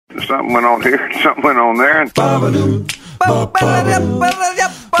Something went on here, something went on there.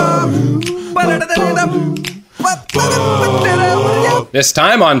 This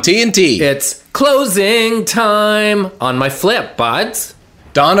time on TNT. It's closing time on my flip, buds.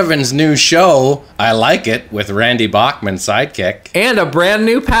 Donovan's new show, I Like It, with Randy Bachman sidekick. And a brand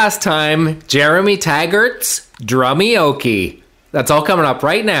new pastime, Jeremy Taggart's Drummyoki. That's all coming up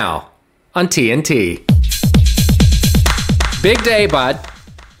right now on TNT. Big day, bud.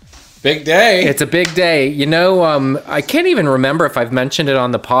 Big day. It's a big day. You know, I can't even remember if I've mentioned it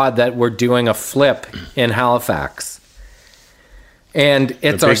on the pod that we're doing a flip in Halifax. And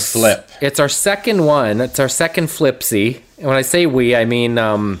it's our flip. It's our second one. It's our second flipsy. And when I say we, I mean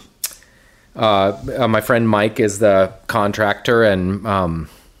my friend Mike is the contractor, and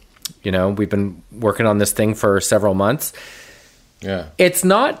you know, we've been working on this thing for several months. Yeah. It's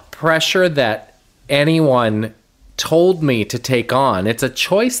not pressure that anyone told me to take on. It's a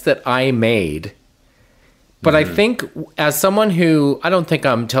choice that I made. But I think as someone who, I don't think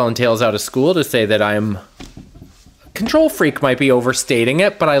I'm telling tales out of school to say that I'm control freak, might be overstating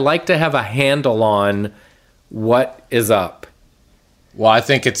it, but I like to have a handle on what is up. Well, I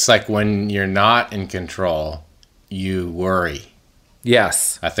think it's like when you're not in control, you worry.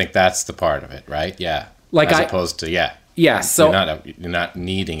 Yes. I think that's the part of it, right? Yeah. Like as opposed to, yeah. Yeah, so you're not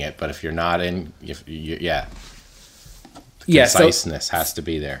needing it, but if you're not in, yeah. Yeah, Conciseness has to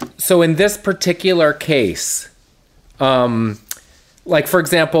be there. So in this particular case, like, for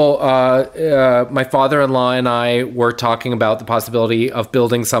example, my father-in-law and I were talking about the possibility of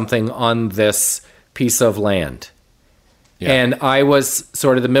building something on this piece of land. Yeah. And I was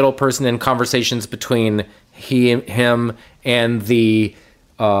sort of the middle person in conversations between him and the,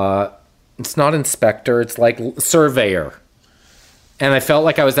 it's not inspector, it's like surveyor. And I felt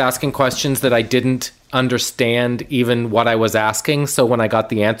like I was asking questions that I didn't understand even what I was asking. So when I got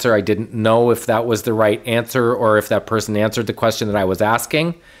the answer, I didn't know if that was the right answer or if that person answered the question that I was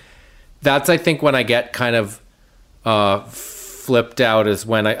asking. That's, I think, when I get kind of flipped out, is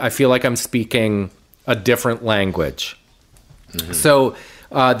when I feel like I'm speaking a different language. Mm-hmm. So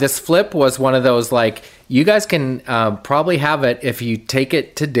this flip was one of those, like, you guys can probably have it if you take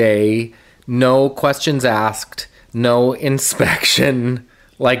it today, no questions asked, no inspection,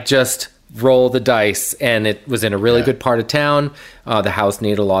 like just roll the dice. And it was in a really good part of town. The house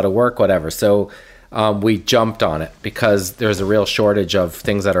needed a lot of work, whatever. So we jumped on it because there's a real shortage of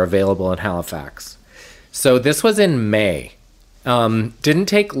things that are available in Halifax. So this was in May. Didn't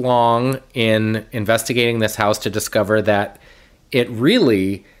take long in investigating this house to discover that it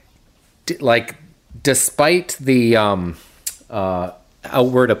really, like, despite the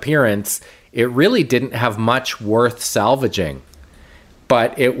outward appearance, it really didn't have much worth salvaging.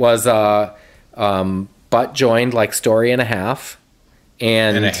 But it was a butt joined, like, story and a half.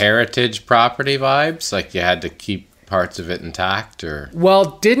 And a heritage property vibes? Like you had to keep parts of it intact? Or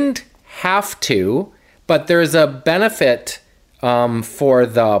well, didn't have to, but there's a benefit for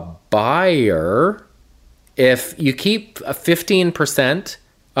the buyer. If you keep 15%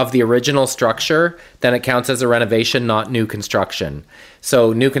 of the original structure, then it counts as a renovation, not new construction.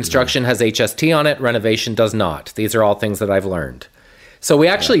 So new construction has HST on it, renovation does not. These are all things that I've learned. So we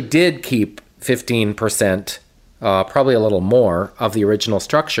actually did keep 15%, probably a little more, of the original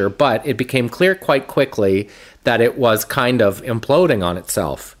structure, but it became clear quite quickly that it was kind of imploding on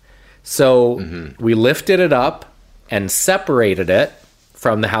itself. So we lifted it up and separated it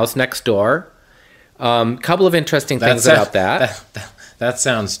from the house next door. Couple of interesting things about that. That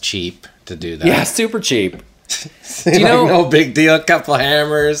sounds cheap to do that. Yeah, super cheap. Do you know, no big deal. A couple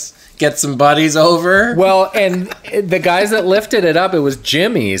hammers, get some buddies over. Well, and the guys that lifted it up, it was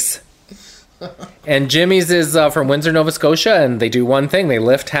Jimmy's. And Jimmy's is from Windsor, Nova Scotia, and they do one thing. They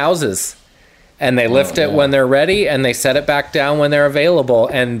lift houses. And they lift it when they're ready, and they set it back down when they're available.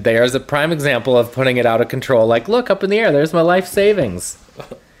 And there's a prime example of putting it out of control. Like, look, up in the air, there's my life savings.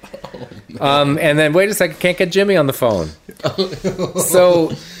 And then, wait a second, can't get Jimmy on the phone.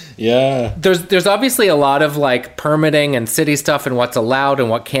 So yeah, there's obviously a lot of, like, permitting and city stuff and what's allowed and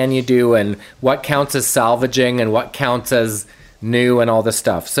what can you do and what counts as salvaging and what counts as new and all this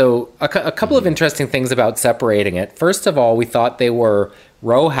stuff. So a couple of interesting things about separating it. First of all, we thought they were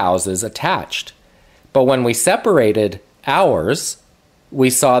row houses attached. But when we separated ours, we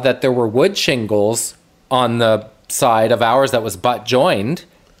saw that there were wood shingles on the side of ours that was butt joined.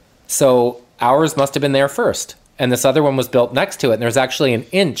 So ours must have been there first. And this other one was built next to it. And there's actually an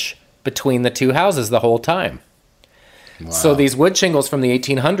inch between the two houses the whole time. Wow. So these wood shingles from the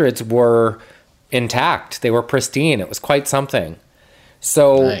 1800s were intact. They were pristine. It was quite something.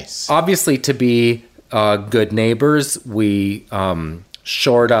 So obviously, to be good neighbors, we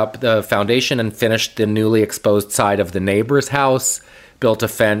shored up the foundation and finished the newly exposed side of the neighbor's house, built a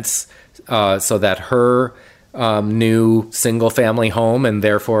fence so that her new single-family home, and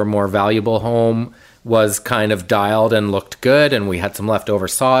therefore more valuable home, was kind of dialed and looked good, and we had some leftover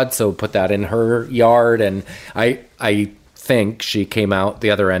sod, so put that in her yard, and I think she came out the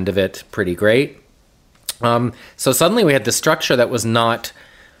other end of it pretty great. So suddenly we had the structure that was not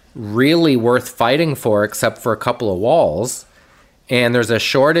really worth fighting for except for a couple of walls, and there's a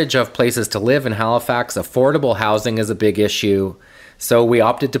shortage of places to live in Halifax. Affordable housing is a big issue, so we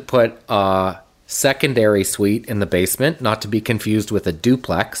opted to put a secondary suite in the basement, not to be confused with a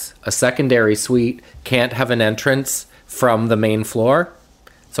duplex. A secondary suite can't have an entrance from the main floor,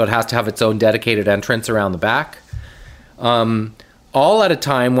 so it has to have its own dedicated entrance around the back. All at a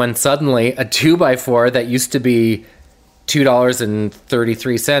time when suddenly a 2x4 that used to be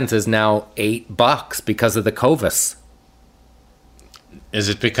 $2.33 is now $8 because of the COVID. Is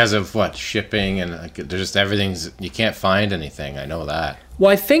it because of what, shipping and there's just everything's, you can't find anything? I know that.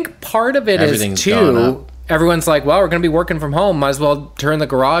 Well, I think part of it is too, everyone's like, well, we're going to be working from home. Might as well turn the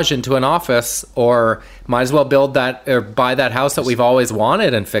garage into an office, or might as well build that or buy that house that we've always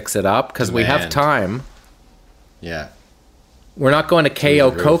wanted and fix it up because we have time. Yeah. We're not going to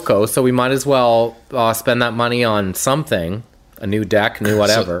KO Coco, so we might as well spend that money on something, a new deck, new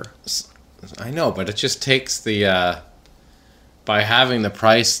whatever. I know, but it just takes the, by having the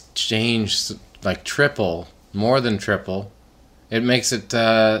price change like triple, more than triple, it makes it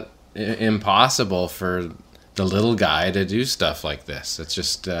impossible for the little guy to do stuff like this. It's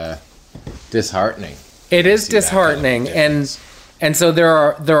just disheartening. It is disheartening, and so there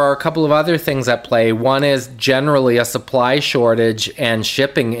are a couple of other things at play. One is generally a supply shortage and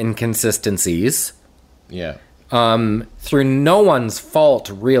shipping inconsistencies. Yeah. Through no one's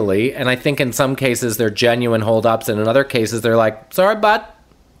fault, really. And I think in some cases they're genuine holdups, and in other cases they're like, sorry, bud.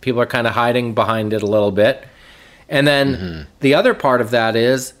 People are kind of hiding behind it a little bit. And then the other part of that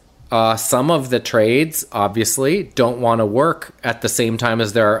is some of the trades, obviously, don't want to work at the same time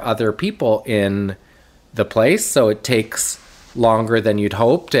as there are other people in the place. So it takes longer than you'd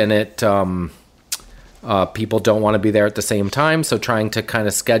hoped, and it people don't want to be there at the same time. So trying to kind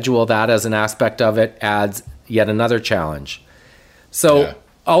of schedule that as an aspect of it adds yet another challenge. So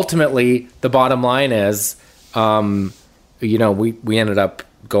ultimately, the bottom line is, we ended up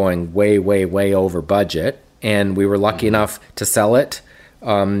going way, way, way over budget, and we were lucky enough to sell it,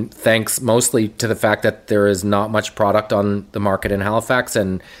 thanks mostly to the fact that there is not much product on the market in Halifax,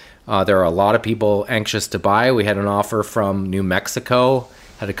 and there are a lot of people anxious to buy. We had an offer from New Mexico,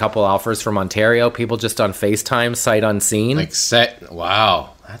 had a couple offers from Ontario, people just on FaceTime, sight unseen.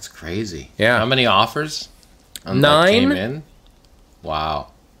 Wow, that's crazy. Yeah. How many offers? 9? That came in?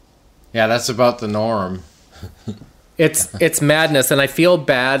 Wow. Yeah, that's about the norm. It's madness, and I feel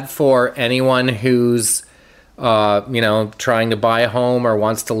bad for anyone who's trying to buy a home or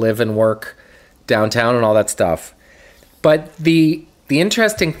wants to live and work downtown and all that stuff. But the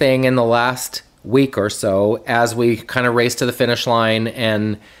interesting thing in the last week or so, as we kind of race to the finish line,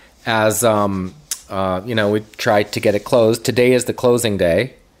 and as we tried to get it closed, today is the closing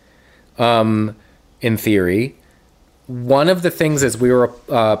day. In theory, one of the things is we were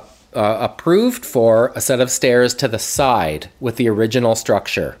approved for a set of stairs to the side with the original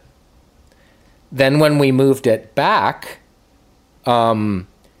structure. Then when we moved it back,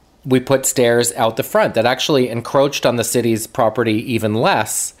 we put stairs out the front that actually encroached on the city's property even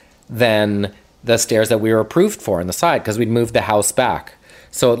less than the stairs that we were approved for on the side, because we'd moved the house back.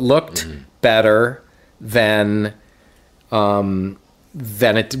 So it looked better than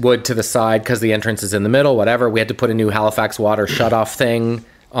it would to the side, because the entrance is in the middle, whatever. We had to put a new Halifax water shutoff thing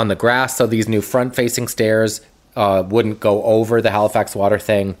on the grass, so these new front-facing stairs wouldn't go over the Halifax water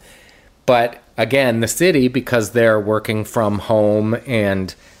thing. But again, the city, because they're working from home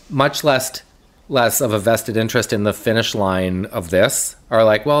and much less of a vested interest in the finish line of this, are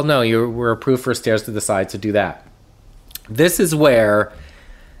like, well, no, we're approved for stairs to the side, so do that. This is where,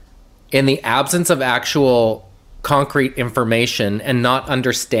 in the absence of actual concrete information and not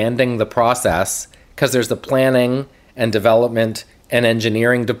understanding the process, because there's the planning and development and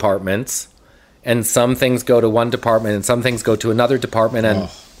engineering departments, and some things go to one department and some things go to another department, and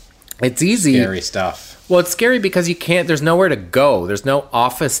it's easy. Scary stuff. Well, it's scary because there's nowhere to go. There's no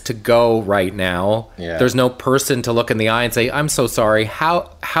office to go right now. Yeah. There's no person to look in the eye and say, I'm so sorry,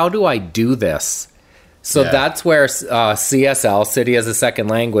 how do I do this? So that's where CSL, City as a Second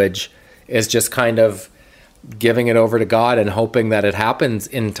Language, is just kind of giving it over to God and hoping that it happens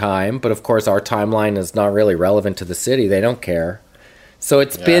in time. But of course, our timeline is not really relevant to the city. They don't care. So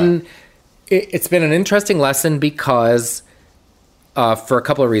it's been an interesting lesson, because for a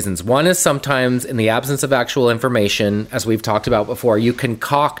couple of reasons. One is sometimes in the absence of actual information, as we've talked about before, you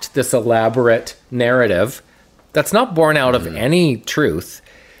concoct this elaborate narrative that's not born out of any truth.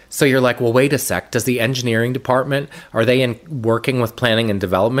 So you're like, well, wait a sec. Does the engineering department, are they working with planning and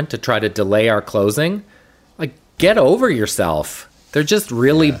development to try to delay our closing? Like, get over yourself. They're just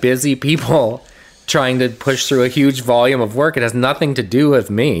really busy people trying to push through a huge volume of work. It has nothing to do with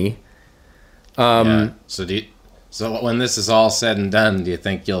me. So when this is all said and done, do you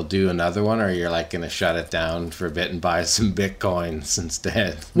think you'll do another one, or you're like going to shut it down for a bit and buy some Bitcoins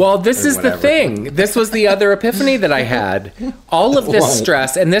instead? Well, this is the thing. This was the other epiphany that I had. All of this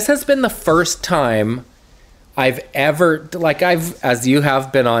stress, and this has been the first time I've ever, as you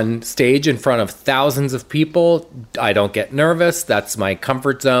have, been on stage in front of thousands of people. I don't get nervous. That's my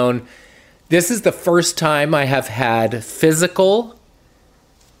comfort zone. This is the first time I have had physical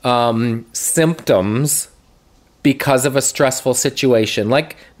symptoms because of a stressful situation.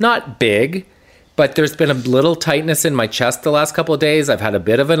 Like, not big, but there's been a little tightness in my chest the last couple of days. I've had a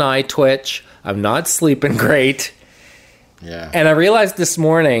bit of an eye twitch. I'm not sleeping great. Yeah. And I realized this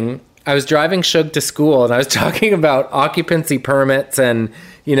morning, I was driving Shug to school, and I was talking about occupancy permits and,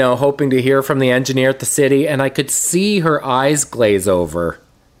 hoping to hear from the engineer at the city, and I could see her eyes glaze over.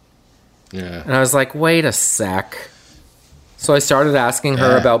 Yeah. And I was like, wait a sec. So I started asking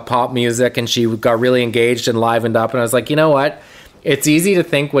her about pop music, and she got really engaged and livened up. And I was like, you know what? It's easy to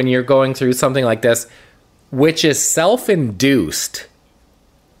think when you're going through something like this, which is self-induced.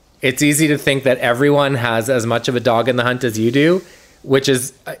 It's easy to think that everyone has as much of a dog in the hunt as you do,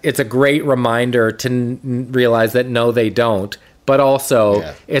 it's a great reminder to realize that no, they don't. But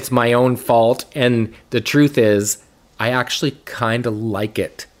also, it's my own fault. And the truth is, I actually kind of like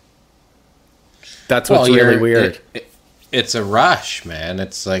it. That's what's really weird. It's a rush, man.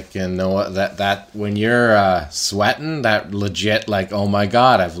 It's like, that when you're sweating, that legit, like, oh my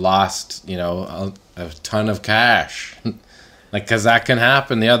God, I've lost, a ton of cash. Like, because that can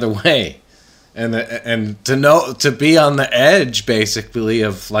happen the other way. And to be on the edge, basically,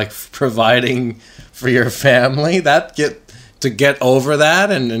 of like providing for your family, to get over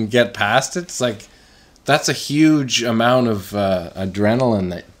that and get past it, it's like, that's a huge amount of adrenaline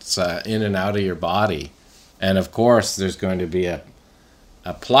that's in and out of your body. And of course, there's going to be a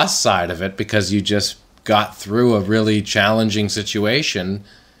plus side of it because you just got through a really challenging situation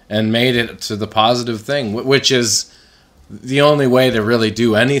and made it to the positive thing, which is the only way to really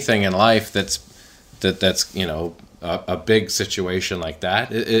do anything in life that's a big situation like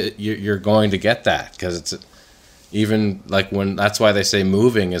that. You're going to get that because it's even like that's why they say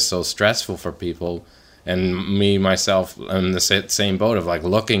moving is so stressful for people. And myself, I'm in the same boat of like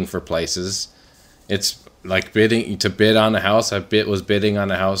looking for places. It's like bid on a house. was bidding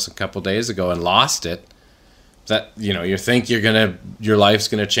on a house a couple days ago and lost it. That you think your life's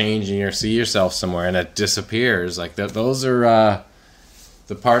gonna change and you see yourself somewhere and it disappears. Like that. Those are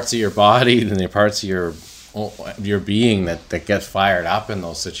the parts of your body and the parts of your being that get fired up in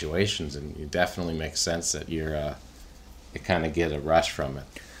those situations. And it definitely makes sense that you kind of get a rush from it.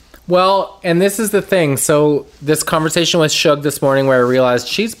 Well, and this is the thing. So this conversation with Shug this morning where I realized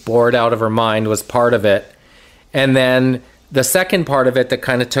she's bored out of her mind was part of it. And then the second part of it that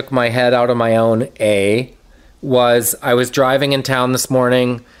kind of took my head out of my own was I was driving in town this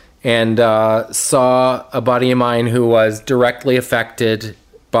morning and saw a buddy of mine who was directly affected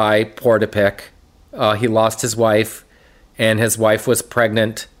by Portapic. He lost his wife, and his wife was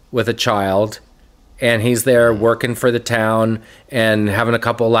pregnant with a child. And he's there working for the town and having a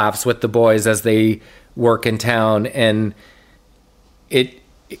couple laughs with the boys as they work in town. And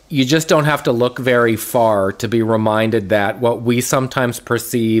you just don't have to look very far to be reminded that what we sometimes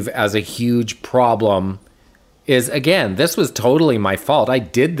perceive as a huge problem is, again, this was totally my fault. I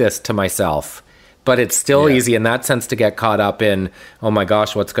did this to myself. But it's still easy in that sense to get caught up in, oh my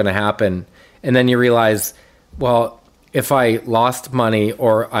gosh, what's going to happen? And then you realize, well, if I lost money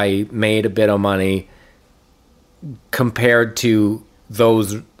or I made a bit of money compared to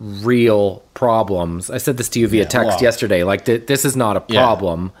those real problems. I said this to you via text yesterday. Like this is not a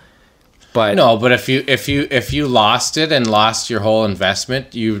problem. But no, but if you lost it and lost your whole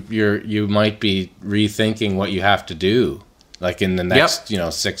investment, you might be rethinking what you have to do, like in the next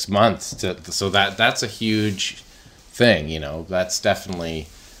 6 months. So that's a huge thing. That's definitely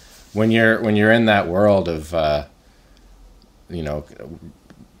when you're in that world of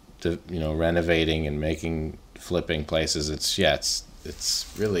renovating and flipping places.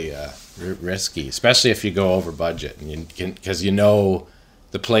 It's really risky, especially if you go over budget, and because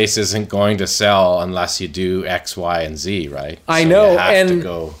the place isn't going to sell unless you do X, Y, and Z, right? I know, you have to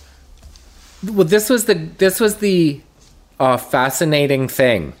go. Well, this was the a fascinating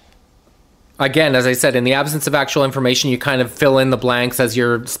thing. Again, as I said, in the absence of actual information, you kind of fill in the blanks as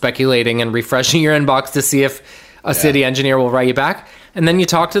you're speculating and refreshing your inbox to see if a city engineer will write you back. And then you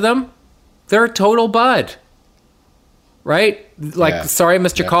talk to them, they're a total bud. Right? Like, sorry,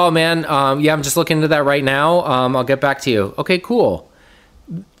 Mr. Call, man. I'm just looking into that right now. I'll get back to you. Okay, cool.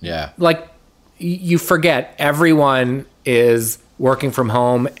 Yeah. Like, you forget everyone is working from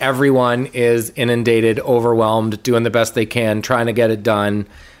home. Everyone is inundated, overwhelmed, doing the best they can, trying to get it done.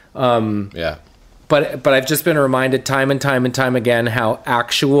 But I've just been reminded time and time and time again how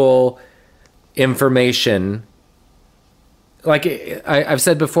actual information, like I've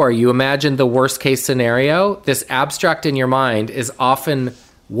said before, you imagine the worst case scenario. This abstract in your mind is often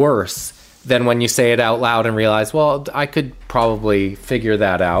worse than when you say it out loud and realize, well, I could probably figure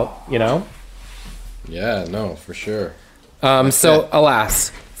that out, you know? Yeah, no, for sure. So,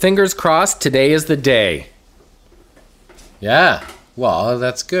 alas, fingers crossed, today is the day. Yeah. Well,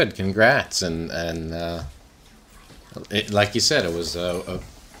 that's good. Congrats. And like you said, it was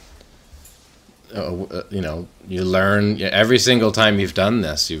you learn every single time you've done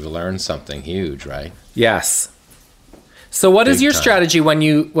this, you've learned something huge, right? Yes. So what is Big your time. strategy when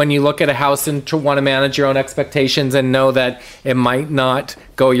you look at a house and want to manage your own expectations and know that it might not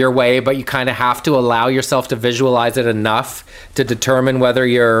go your way, but you kind of have to allow yourself to visualize it enough to determine whether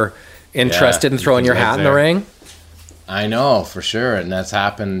you're interested in throwing your hat in the ring? I know, for sure. And that's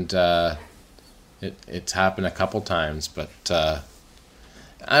happened. It's happened a couple times, but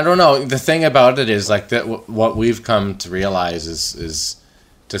I don't know. The thing about it is like that. What we've come to realize is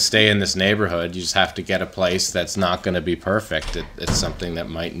to stay in this neighborhood, you just have to get a place that's not going to be perfect. It's something that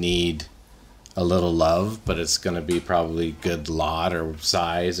might need a little love, but it's going to be probably good lot or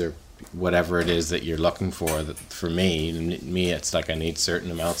size or whatever it is that you're looking for. For me, it's like I need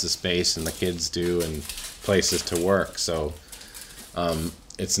certain amounts of space, and the kids do, and places to work. So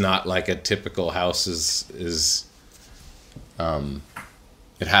it's not like a typical house is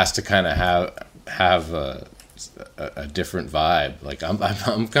it has to kind of have a different vibe. Like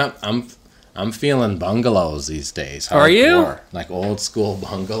I'm feeling bungalows these days. Are you? Like old school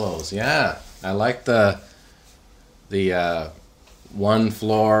bungalows? Yeah, I like the one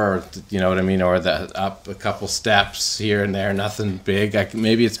floor, or you know what I mean, or the up a couple steps here and there. Nothing big.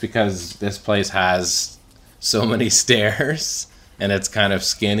 Maybe it's because this place has so many stairs and it's kind of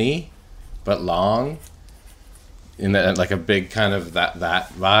skinny but long. In like a big kind of that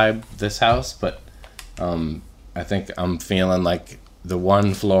vibe, this house, but I think I'm feeling like the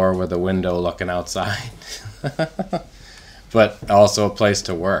one floor with a window looking outside, but also a place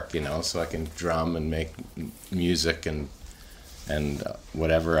to work, you know, so I can drum and make music and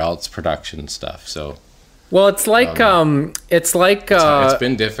whatever else production stuff. So, well, it's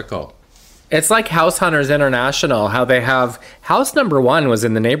been difficult. It's like House Hunters International, how they have house number 1 was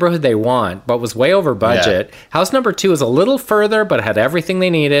in the neighborhood they want, but was way over budget. Yeah. House number 2 is a little further, but had everything they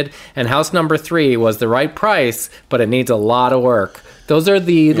needed. And house number 3 was the right price, but it needs a lot of work. Those are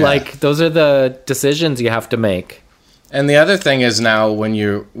the decisions you have to make. And the other thing is now when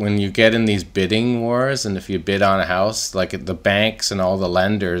you get in these bidding wars, and if you bid on a house, like the banks and all the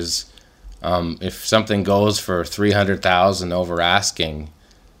lenders, if something goes for $300,000 over asking,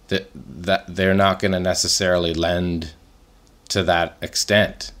 that they're not going to necessarily lend to that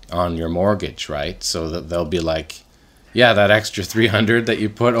extent on your mortgage, right? So that they'll be like, yeah, that extra $300 that you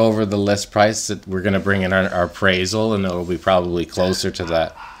put over the list price, that we're going to bring in our appraisal, and it'll be probably closer to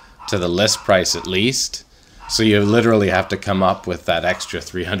the list price at least. So you literally have to come up with that extra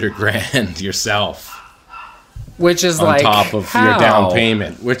 $300,000 yourself, which is on like top of how? Your down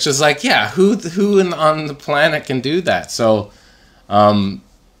payment. Which is like, yeah, who on the planet can do that? So,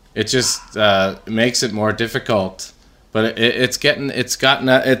 it just makes it more difficult. But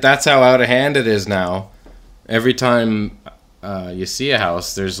that's how out of hand it is now. Every time you see a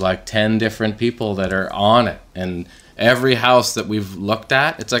house, there's like 10 different people that are on it, and every house that we've looked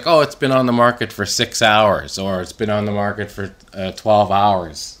at, it's like, oh, it's been on the market for 6 hours, or it's been on the market for 12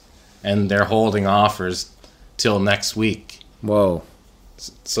 hours, and they're holding offers till next week. Whoa.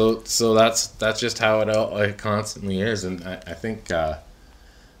 So that's just how it constantly is, and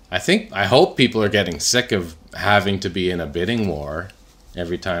I hope people are getting sick of having to be in a bidding war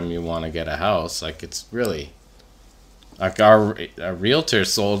every time you want to get a house. Like, it's really like our realtor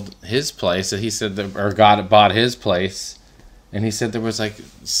sold his place, he said bought his place, and he said there was like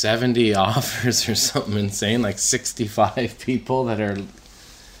 70 offers or something insane, like 65 people that are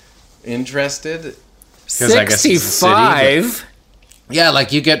interested. 65? Yeah,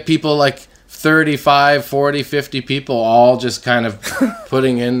 like you get people like 35, 40, 50 people all just kind of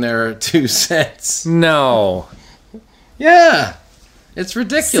putting in their 2 cents. No. Yeah. It's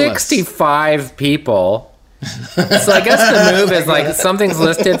ridiculous. 65 people. So I guess the move is like something's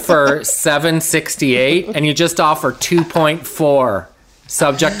listed for $768 and you just offer 2.4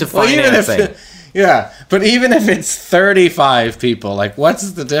 subject to financing. But even if it's 35 people, like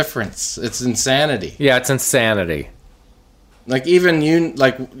what's the difference? It's insanity. Yeah, it's insanity. Like even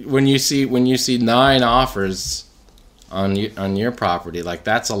when you see 9 offers on your property, like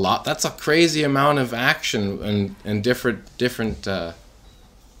that's a lot. That's a crazy amount of action and different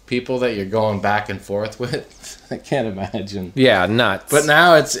people that you're going back and forth with. I can't imagine. Yeah, nuts. But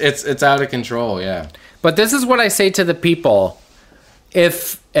now it's out of control, yeah. But this is what I say to the people.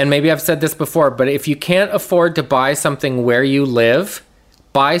 And maybe I've said this before, but if you can't afford to buy something where you live,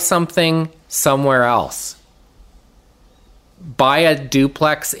 buy something somewhere else. Buy a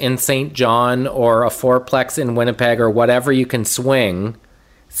duplex in St. John or a fourplex in Winnipeg or whatever you can swing.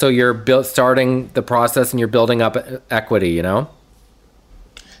 So you're starting the process and you're building up equity, you know?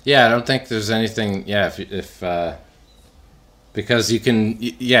 Yeah, I don't think there's anything. Yeah, if because you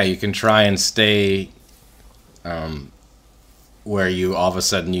can try and stay where you all of a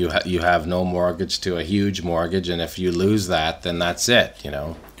sudden you have no mortgage to a huge mortgage, and if you lose that, then that's it. You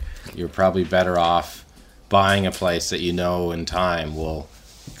know, you're probably better off buying a place that you know in time will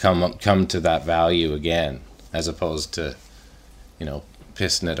come to that value again, as opposed to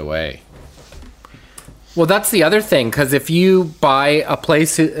pissing it away. Well, that's the other thing, because if you buy a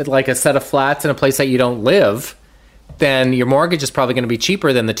place, like a set of flats in a place that you don't live, then your mortgage is probably going to be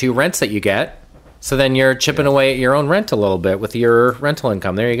cheaper than the 2 rents that you get. So then you're chipping away at your own rent a little bit with your rental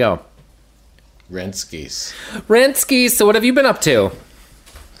income. There you go. Rentskis. So what have you been up to?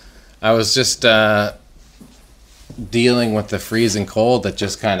 I was just dealing with the freezing cold that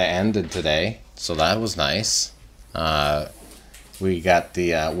just kind of ended today. So that was nice. We got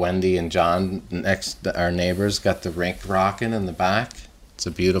the Wendy and John our neighbors got the rink rocking in the back. It's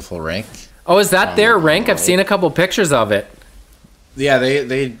a beautiful rink. Oh, is that their rink? I've seen a couple pictures of it. Yeah,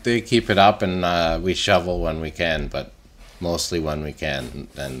 they keep it up, and we shovel when we can, but mostly when we can,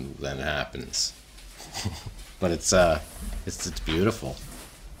 then it happens. But it's beautiful.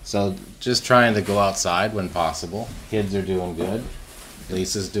 So just trying to go outside when possible. Kids are doing good.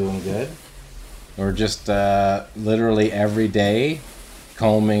 Lisa's doing good. We're just literally every day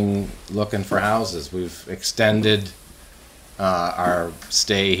combing, looking for houses. We've extended our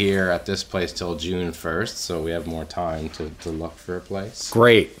stay here at this place till June 1st, so we have more time to look for a place.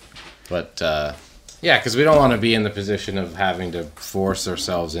 Great. But yeah, because we don't want to be in the position of having to force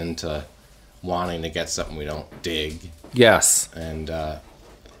ourselves into wanting to get something we don't dig. Yes. And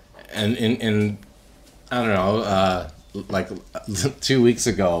in I don't know, like 2 weeks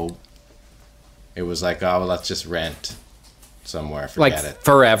ago, it was like, oh, well, let's just rent somewhere. Forget it.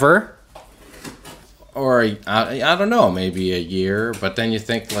 Forever? Or, I don't know, maybe a year. But then you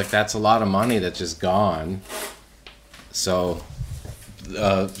think, like, that's a lot of money that's just gone. So,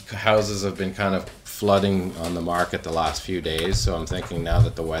 houses have been kind of flooding on the market the last few days. So I'm thinking now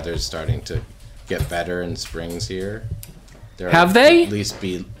that the weather's starting to get better and spring's here. Have they? At least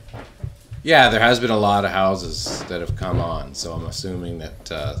be... Yeah, there has been a lot of houses that have come on. So I'm assuming that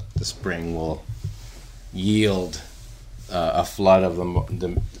the spring will yield a flood of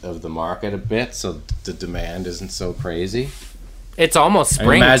the market a bit, so the demand isn't so crazy. It's almost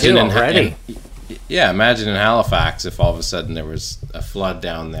spring too already. Imagine in Halifax if all of a sudden there was a flood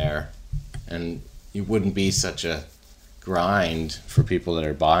down there, and it wouldn't be such a grind for people that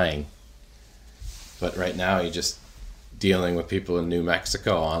are buying. But right now you're just dealing with people in New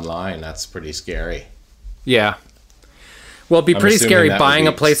Mexico online. That's pretty scary. Yeah. Well, it'd be pretty scary buying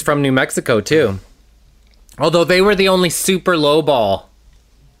a place from New Mexico too. Although they were the only super low ball.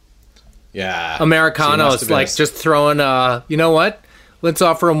 Yeah. Americanos, like just throwing you know what? Let's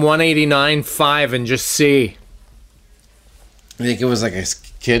offer them $189.5 and just see. I think it was like a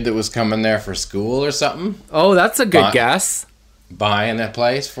kid that was coming there for school or something. Oh, that's a good guess. Buying a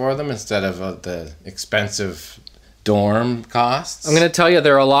place for them instead of the expensive dorm costs. I'm going to tell you,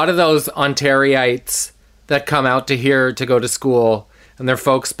 there are a lot of those Ontariites that come out to here to go to school, and their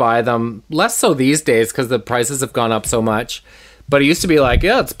folks buy them. Less so these days because the prices have gone up so much. But it used to be like,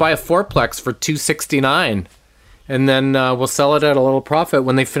 yeah, let's buy a fourplex for $269, and then we'll sell it at a little profit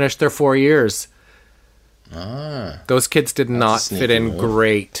when they finish their 4 years. Those kids did not fit in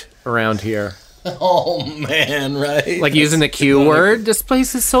great around here. Oh, man, right? Like using the Q word. This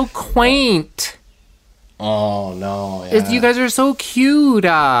place is so quaint. Oh, no. Yeah. You guys are so cute.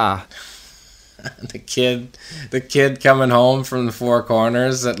 The kid coming home from the Four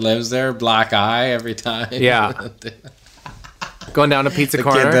Corners that lives there, black eye every time. Yeah. Going down to Pizza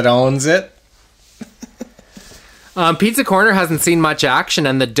Corner. The kid that owns it. Pizza Corner hasn't seen much action,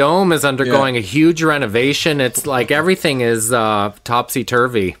 and the Dome is undergoing a huge renovation. It's like everything is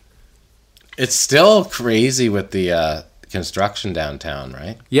topsy-turvy. It's still crazy with the construction downtown,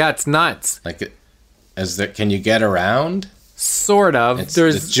 right? Yeah, it's nuts. Like, can you get around? Sort of.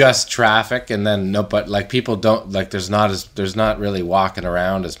 It's just traffic, and then but like people don't like. There's not really walking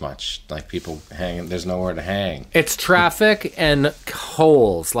around as much. Like people hanging. There's nowhere to hang. It's traffic and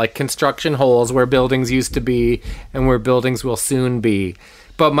holes, like construction holes where buildings used to be and where buildings will soon be.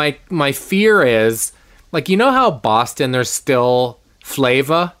 But my fear is, like, you know how Boston, there's still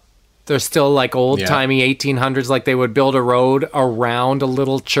flava. There's still like old-timey 1800s, like they would build a road around a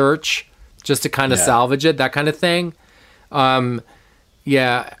little church just to kind of salvage it, that kind of thing. Halifax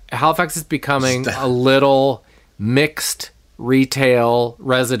is becoming a little mixed retail,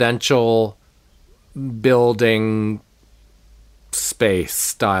 residential building space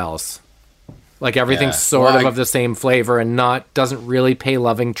styles. Like everything's sort of the same flavor and doesn't really pay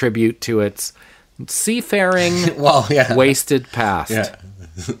loving tribute to its seafaring, wasted past. Yeah.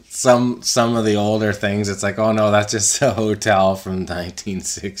 Some of the older things, it's like, oh no, that's just a hotel from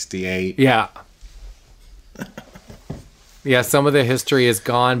 1968. Yeah. Yeah, some of the history is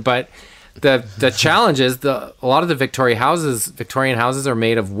gone, but the challenge is a lot of the Victorian houses are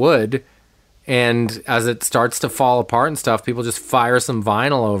made of wood, and as it starts to fall apart and stuff, people just fire some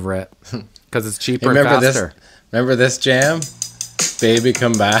vinyl over it because it's cheaper and faster. Remember this jam? Baby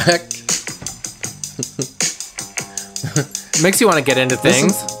Come Back? Makes you want to get into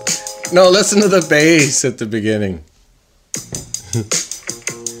things. Listen to the bass at the beginning.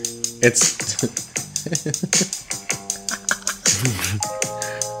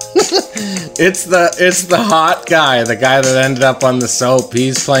 It's the hot guy, the guy that ended up on the soap.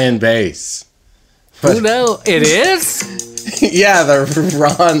 He's playing bass. Who knows? It is? Yeah, the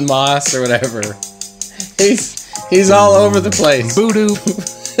Ron Moss or whatever. He's all over the place. Voodoo.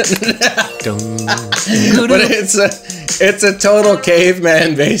 But it's a total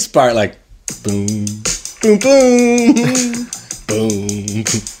caveman bass part, like boom, boom, boom, boom,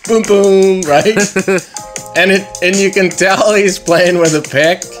 boom, boom, right? And you can tell he's playing with a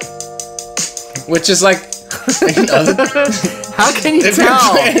pick, which is like, how can you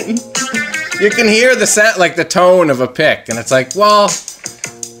tell? You can hear the sound, like the tone of a pick, and it's like, well,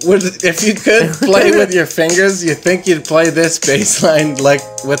 if you could play with your fingers, you think you'd play this bass line like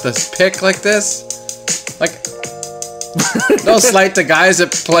with a pick like this? Like, no slight to guys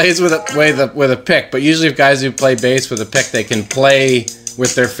that plays with a pick, but usually if guys who play bass with a pick, they can play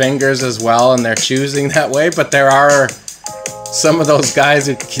with their fingers as well, and they're choosing that way. But there are some of those guys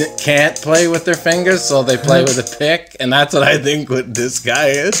who can't play with their fingers, so they play with a pick, and that's what I think what this guy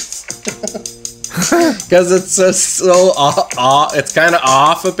is. Because it's so it's kind of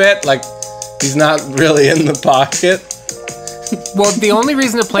off a bit, like he's not really in the pocket. Well, the only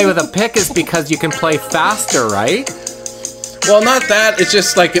reason to play with a pick is because you can play faster, right? Well, not that. It's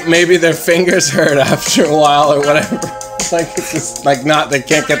just like maybe their fingers hurt after a while or whatever. Like it's just like they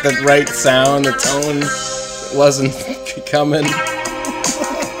can't get the right sound. The tone wasn't coming.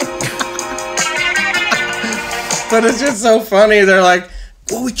 But it's just so funny. They're like,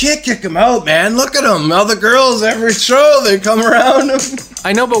 well, we can't kick him out, man. Look at him. All the girls, every show, they come around him.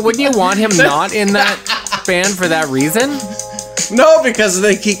 I know, but wouldn't you want him not in that band for that reason? No, because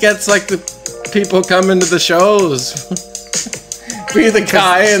he gets like the people coming to the shows. Be the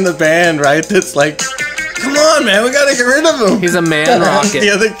guy in the band, right? That's like, come on, man, we gotta get rid of him. He's a man rocket.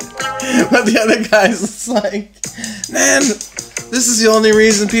 But the other guy's just like, man, this is the only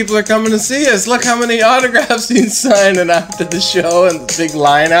reason people are coming to see us. Look how many autographs he's signing after the show and the big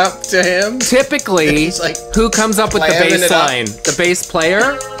lineup to him. Typically, like, who comes up with the bass line? The bass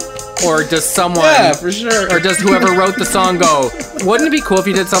player? Or does someone... Yeah, for sure. Or does whoever wrote the song go, wouldn't it be cool if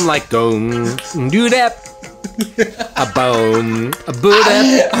you did something like, do that, a boom, a boot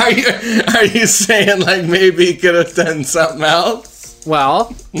up? Are you saying like maybe he could have done something else?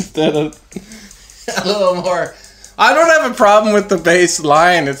 Well, instead of a little more... I don't have a problem with the bass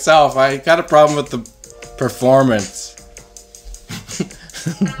line itself. I got a problem with the performance.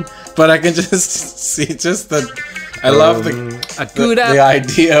 But I can just see I love the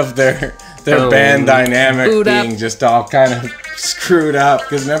idea of their band dynamic being just all kind of screwed up.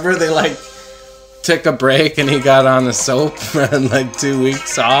 Because remember they like took a break and he got on the soap and like 2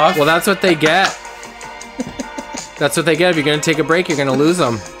 weeks off. Well, that's what they get. That's what they get. If you're going to take a break, you're going to lose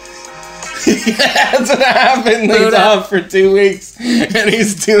them. Yeah, that's what happened. He's off for 2 weeks, and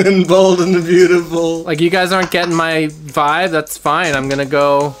he's doing Bold and the Beautiful. Like, you guys aren't getting my vibe. That's fine. I'm gonna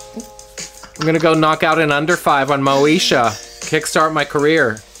go knock out an under 5 on Moesha. Kickstart my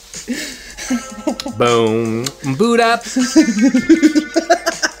career. Boom. Boot up.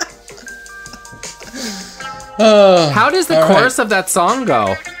 How does the chorus of that song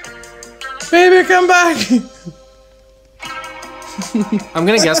go? Baby, come back. I'm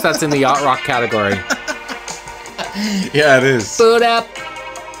gonna guess that's in the yacht rock category. Yeah, it is. Boot up.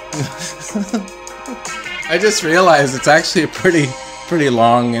 I just realized it's actually a pretty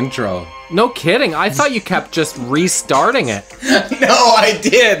long intro. No kidding. I thought you kept just restarting it. No, I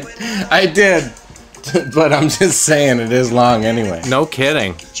did. But I'm just saying it is long anyway. No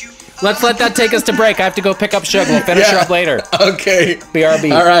kidding. Let's let that take us to break. I have to go pick up Suge. We'll finish her up later. Okay.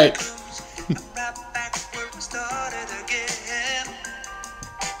 BRB. All right.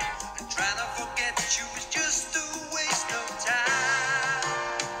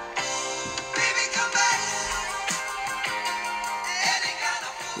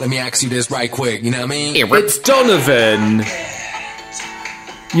 Let me ask you this right quick, you know what I mean? It's Donovan.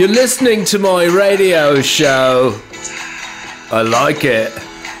 You're listening to my radio show. I like it.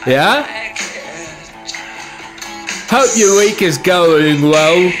 Yeah? Hope your week is going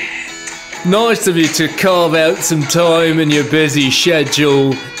well. Nice of you to carve out some time in your busy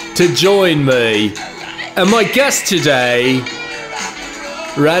schedule to join me. And my guest today,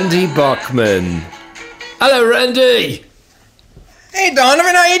 Randy Bachman. Hello, Randy. Hey,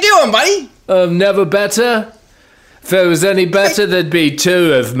 Donovan, how you doing, buddy? Never better. If it was any better, there'd be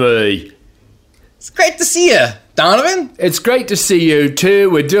two of me. It's great to see you, Donovan. It's great to see you too.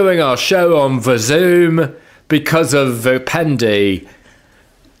 We're doing our show on the Zoom because of Vipendi.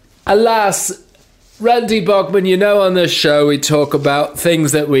 Alas, Randy Bachman, you know, on this show we talk about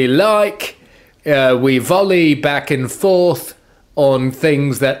things that we like. We volley back and forth on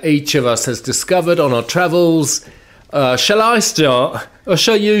things that each of us has discovered on our travels. Shall I start or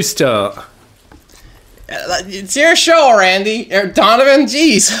shall you start? It's your show, Randy. Donovan,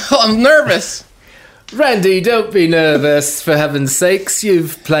 jeez, I'm nervous. Randy, don't be nervous, for heaven's sakes.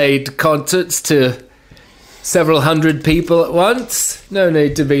 You've played concerts to several hundred people at once. No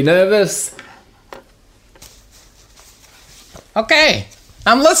need to be nervous. Okay,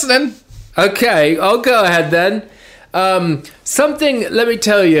 I'm listening. Okay, I'll go ahead then. Let me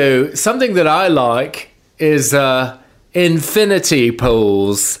tell you, something that I like is infinity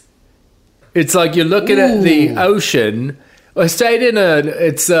pools. It's like you're looking at the ocean. I stayed in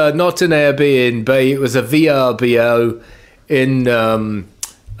it's not an Airbnb, it was a VRBO in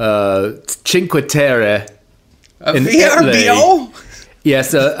Cinque Terre. A in VRBO? Italy.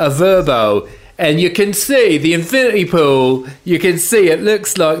 Yes, a Verbo. And you can see the infinity pool. You can see it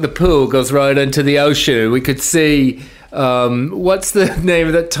looks like the pool goes right into the ocean. We could see, what's the name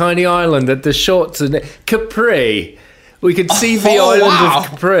of that tiny island that the shorts are Capri. We could see the island of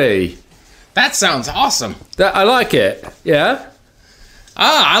Capri. That sounds awesome. I like it. Yeah?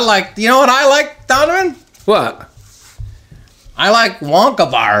 You know what I like, Donovan? What? I like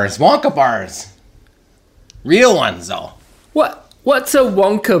Wonka bars. Real ones, though. What's a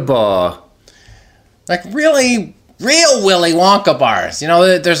Wonka bar? Like really real Willy Wonka bars. You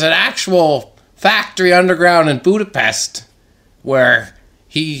know, there's an actual factory underground in Budapest where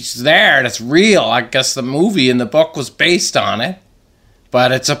he's there. That's real. I guess the movie and the book was based on it.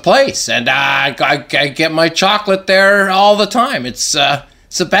 But it's a place, and I get my chocolate there all the time. It's the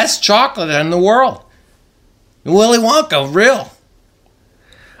best chocolate in the world. Willy Wonka, real.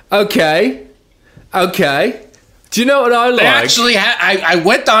 Okay. Do you know what I like? They actually I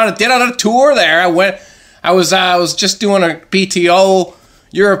went did on a tour there. I was just doing a PTO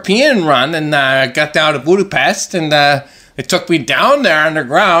European run, and I got down to Budapest, and they took me down there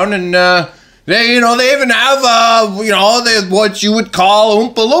underground, and they even have what you would call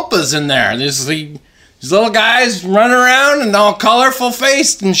Oompa Loompas in there. There's these little guys running around and all colorful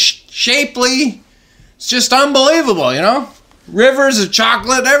faced and shapely. It's just unbelievable, you know. Rivers of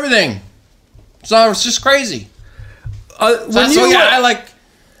chocolate, everything. So it's just crazy. I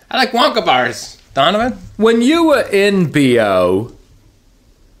like Wonka bars, Donovan. When you were in BO,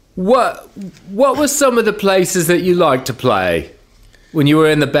 what were some of the places that you liked to play when you were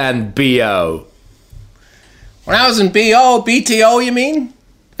in the band BO? When I was in BO, BTO, you mean?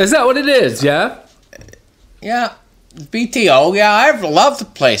 Is that what it is? Yeah. Yeah, BTO. Yeah, I love the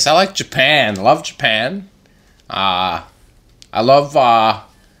place. I like Japan. Love Japan. I love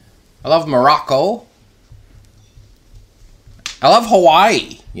Morocco. I love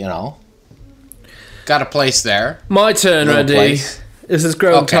Hawaii, you know. Got a place there. My turn, Randy. Place. This is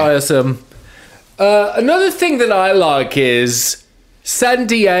growing tiresome. Another thing that I like is San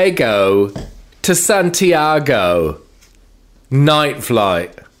Diego to Santiago. Night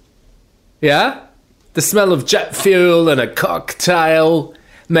flight. Yeah? The smell of jet fuel and a cocktail.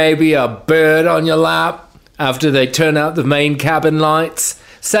 maybe a bird on your lap after they turn out the main cabin lights.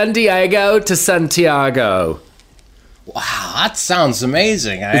 San Diego to Santiago. Wow, that sounds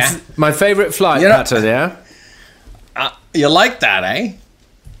amazing. It's my favorite flight pattern, yeah? You like that, eh?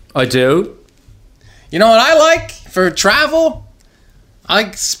 I do. You know what I like for travel? I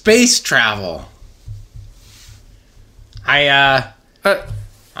like space travel. I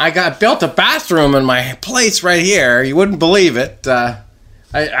built a bathroom in my place right here. You wouldn't believe it. I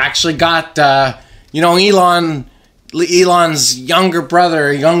actually got, Elon's younger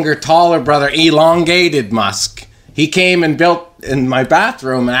brother, taller brother, Elongated Musk. He came and built in my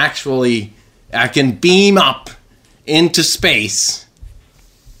bathroom, and actually I can beam up into space.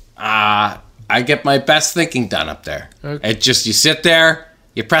 I get my best thinking done up there. Okay. You sit there,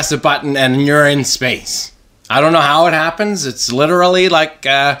 you press a button, and you're in space. I don't know how it happens. It's literally like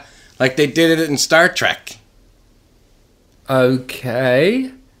they did it in Star Trek.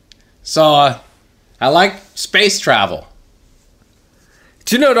 Okay. So, I like space travel.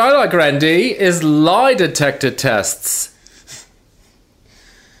 Do you know what I like, Randy? Is lie detector tests.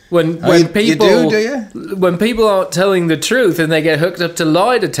 When people do you? When people aren't telling the truth and they get hooked up to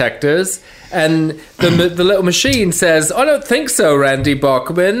lie detectors, and the little machine says, "I don't think so, Randy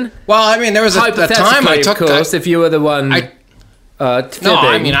Bachman." Well, I mean, there was a time I took, of course, if you were the one. No,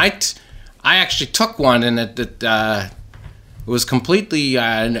 I mean, I actually took one, and it was completely,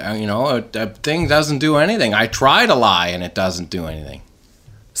 a thing doesn't do anything. I try to lie, and it doesn't do anything.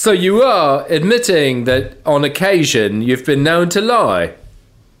 So you are admitting that on occasion you've been known to lie?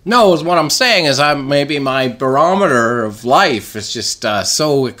 No, what I'm saying is maybe my barometer of life is just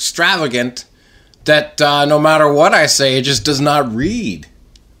so extravagant that no matter what I say, it just does not read.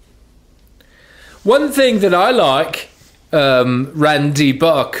 One thing that I like, Randy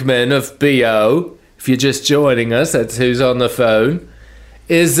Bachman of BO, if you're just joining us, that's who's on the phone,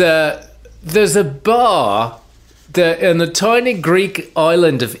 is there's a bar in the tiny Greek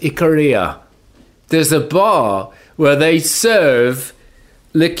island of Icaria. There's a bar where they serve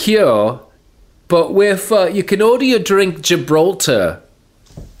liqueur, but with you can order your drink Gibraltar.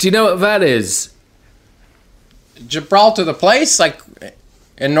 Do you know what that is? Gibraltar, the place, like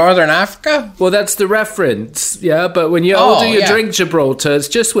in northern Africa? Well, that's the reference, yeah. But when you order your drink Gibraltar, it's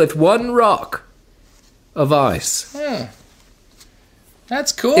just with one rock of ice.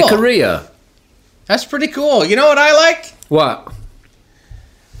 That's cool. Icaria. That's pretty cool. You know what I like? What?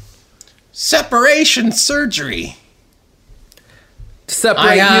 Separation surgery.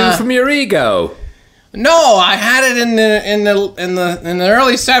 Separate you from your ego. No, I had it in the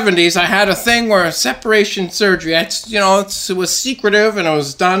early 70s. I had a thing where separation surgery. It was secretive, and it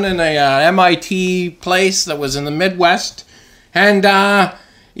was done in a MIT place that was in the Midwest. And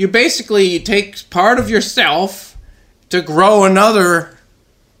you basically take part of yourself to grow another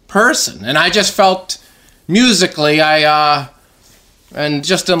person. And I just felt musically, and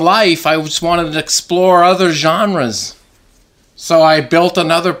just in life, I just wanted to explore other genres. So I built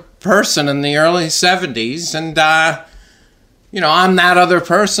another person in the early 70s, and, I'm that other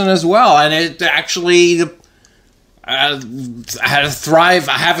person as well. And it actually, I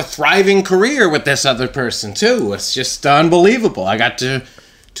have a thriving career with this other person, too. It's just unbelievable. I got to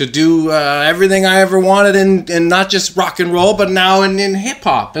do everything I ever wanted in not just rock and roll, but now in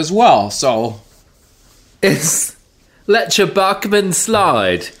hip-hop as well, so. It's Let Your Bachman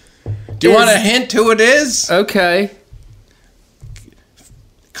Slide. Do you want a hint who it is? Okay.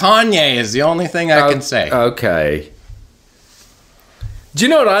 Kanye is the only thing I can say. Okay. Do you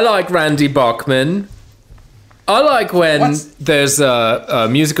know what I like, Randy Bachman? I like when there's a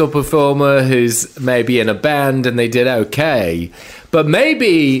musical performer who's maybe in a band and they did okay, but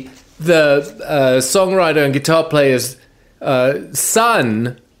maybe the songwriter and guitar player's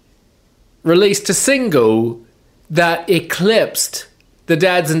son released a single that eclipsed the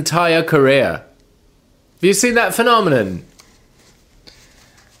dad's entire career. Have you seen that phenomenon?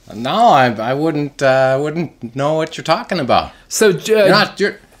 No, I wouldn't know what you're talking about. So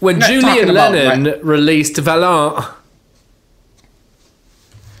when Julian Lennon released Valant.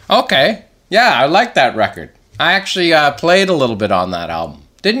 Okay, yeah, I like that record. I actually played a little bit on that album.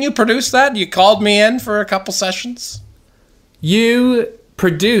 Didn't you produce that? You called me in for a couple sessions? You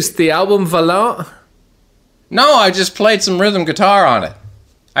produced the album Valant? No, I just played some rhythm guitar on it.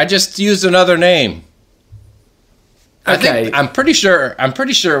 I just used another name. Okay. I'm pretty sure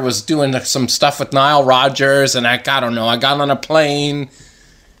it was doing some stuff with Nile Rodgers, and I don't know. I got on a plane.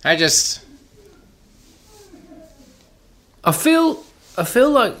 I feel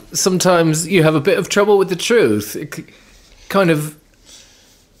like sometimes you have a bit of trouble with the truth.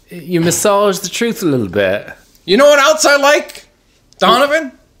 You massage the truth a little bit. You know what else I like,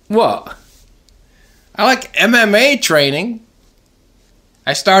 Donovan? What? I like MMA training.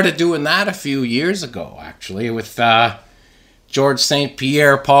 I started doing that a few years ago, actually, with George St.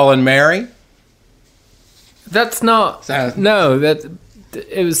 Pierre, Paul and Mary. That's not. No,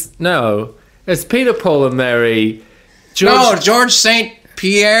 it's Peter, Paul, and Mary. George St.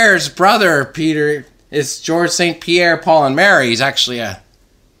 Pierre's brother, Peter, is George St. Pierre, Paul and Mary. He's actually a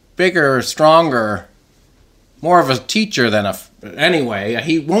bigger, stronger, more of a teacher than anyway,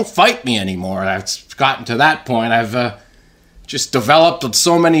 he won't fight me anymore. I've gotten to that point. I've just developed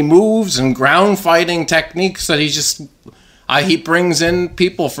so many moves and ground fighting techniques that he brings in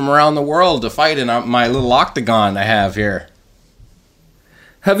people from around the world to fight in my little octagon I have here.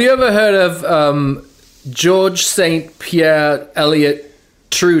 Have you ever heard of George St. Pierre Elliott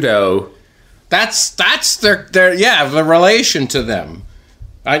Trudeau? That's the relation to them.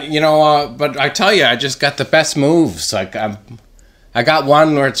 But I tell you, I just got the best moves. Like I got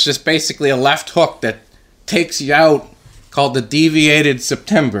one where it's just basically a left hook that takes you out, called the deviated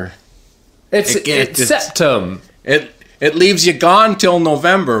September. It's septum. It leaves you gone till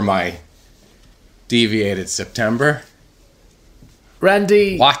November, my deviated September.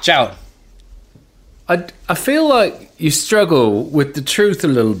 Randy, watch out. I feel like you struggle with the truth a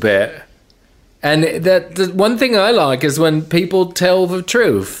little bit. And that the one thing I like is when people tell the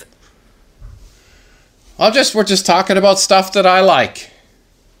truth. We're just talking about stuff that I like.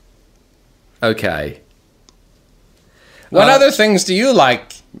 Okay. What other things do you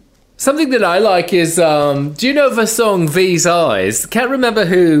like? Something that I like is, do you know the song These Eyes? Can't remember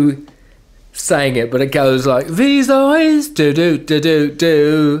who sang it, but it goes like, These eyes,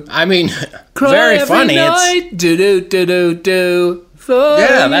 do-do-do-do-do. I mean, cry very every funny. Night, do-do-do-do-do.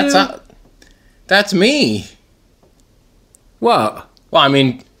 Yeah, that's me. What? Well, I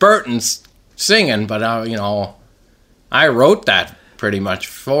mean, Burton's singing, but I wrote that pretty much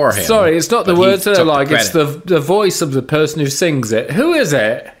for him. Sorry, it's not the words that I like. It's the voice of the person who sings it. Who is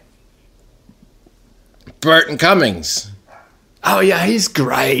it? Burton Cummings. Oh yeah, he's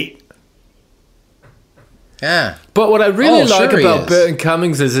great. Yeah. But what I really like about Burton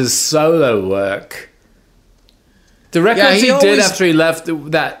Cummings is his solo work. The records he did after he left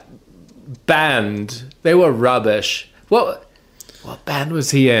that band, they were rubbish. What band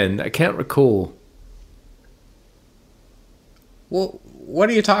was he in? I can't recall. Well, what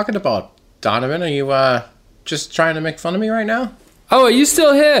are you talking about, Donovan? Are you just trying to make fun of me right now? Oh, are you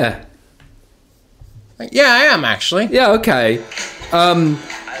still here? Yeah, I am actually. Yeah, okay.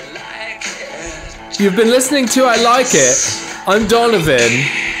 You've been listening to I Like It. I'm Donovan.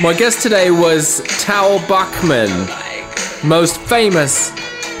 My guest today was Tal Bachman, most famous,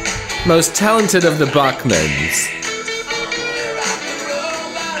 most talented of the Bachmans.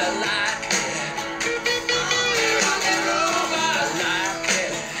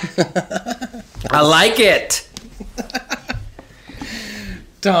 I like it.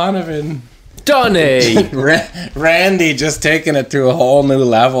 Donovan. Donnie. Randy just taking it to a whole new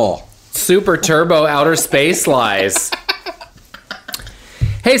level. Super turbo outer space lies.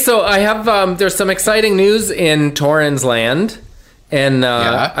 Hey, so I have, there's some exciting news in Torrens land. And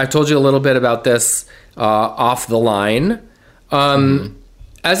I told you a little bit about this off the line.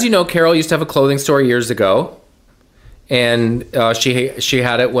 As you know, Carol used to have a clothing store years ago. And she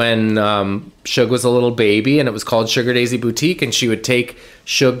had it when Shug was a little baby, and it was called Sugar Daisy Boutique, and she would take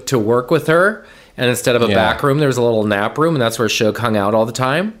Shug to work with her. And instead of a back room, there was a little nap room, and that's where Shug hung out all the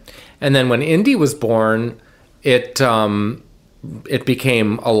time. And then when Indy was born, it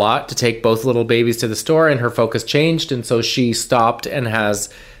became a lot to take both little babies to the store, and her focus changed, and so she stopped and has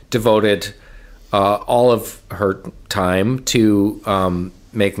devoted all of her time to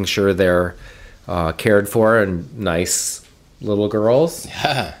making sure they're cared for and nice little girls.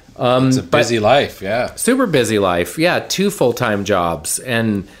 Yeah. It's a busy life, yeah. Super busy life, yeah. 2 full-time jobs,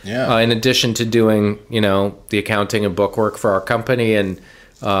 and in addition to doing, the accounting and bookwork for our company and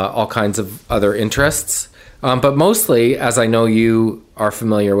all kinds of other interests. But mostly, as I know you are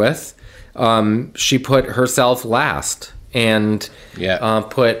familiar with, she put herself last and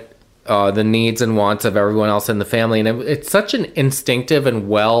put the needs and wants of everyone else in the family. And it's such an instinctive and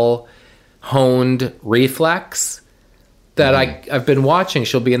well-honed reflex that I've been watching.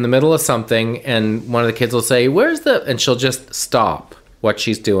 She'll be in the middle of something, and one of the kids will say, and she'll just stop what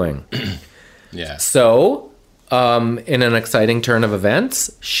she's doing. Yeah. So, in an exciting turn of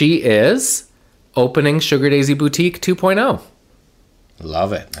events, she is opening Sugar Daisy Boutique 2.0.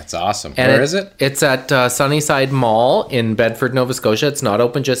 Love it. That's awesome. And Where is it? It's at Sunnyside Mall in Bedford, Nova Scotia. It's not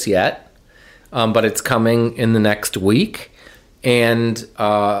open just yet, but it's coming in the next week. And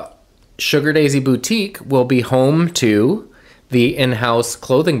Sugar Daisy Boutique will be home to the in-house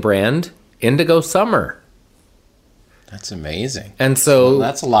clothing brand Indigo Summer. That's amazing. And so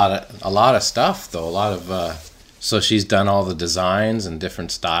that's a lot of stuff, though. A lot of so she's done all the designs and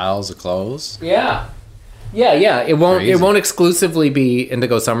different styles of clothes. Yeah. It won't exclusively be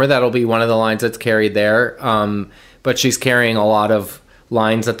Indigo Summer. That'll be one of the lines that's carried there. But she's carrying a lot of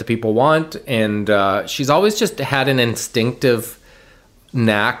lines that the people want, and she's always just had an instinctive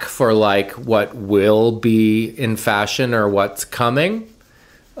knack for like what will be in fashion or what's coming,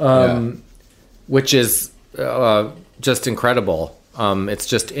 which is just incredible. It's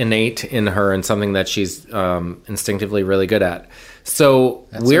just innate in her and something that she's instinctively really good at. So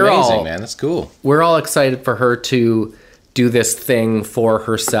that's amazing, man. That's cool. We're all excited for her to do this thing for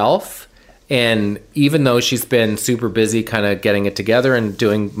herself. And even though she's been super busy kind of getting it together and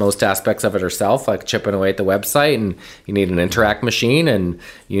doing most aspects of it herself, like chipping away at the website, and you need an Interact machine, and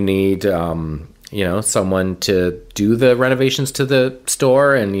you need someone to do the renovations to the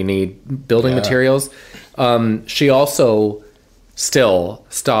store, and you need building materials. She also still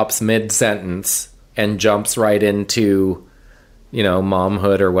stops mid-sentence and jumps right into,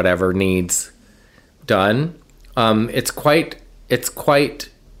 momhood or whatever needs done. It's quite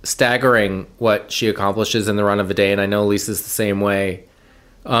staggering what she accomplishes in the run of a day, and I know Lisa's the same way.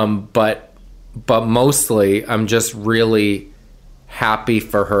 But mostly, I'm just really happy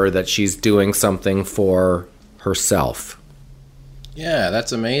for her that she's doing something for herself. Yeah,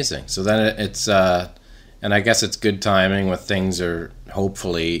 that's amazing. So then it's and I guess it's good timing with things are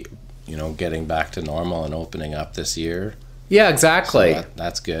hopefully, getting back to normal and opening up this year. Yeah, exactly. So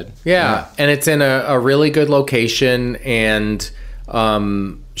that's good. Yeah, and it's in a really good location, and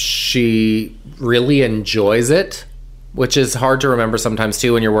she really enjoys it, which is hard to remember sometimes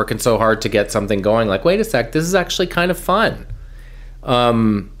too when you're working so hard to get something going. Like, wait a sec, this is actually kind of fun.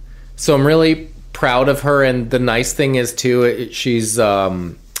 So I'm really proud of her, and the nice thing is too, she's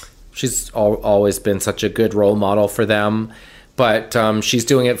always been such a good role model for them, but she's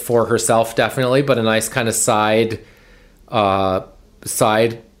doing it for herself definitely. But a nice kind of side part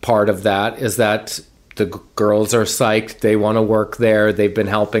of that is that the girls are psyched. They want to work there. They've been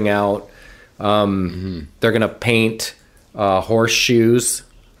helping out. They're going to paint horseshoes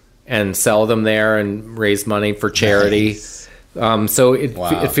and sell them there and raise money for charity. Nice. So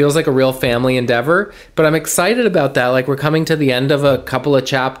it feels like a real family endeavor. But I'm excited about that. Like, we're coming to the end of a couple of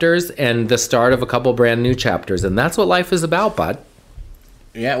chapters and the start of a couple brand new chapters. And that's what life is about, bud.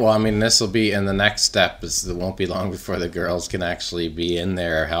 Yeah, well, I mean, this will be, and the next step is it won't be long before the girls can actually be in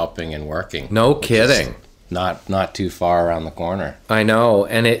there helping and working. No kidding. Not too far around the corner. I know,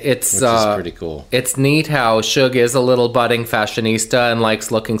 and it's which is pretty cool. It's neat how Shug is a little budding fashionista and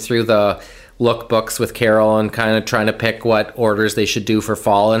likes looking through the lookbooks with Carol and kind of trying to pick what orders they should do for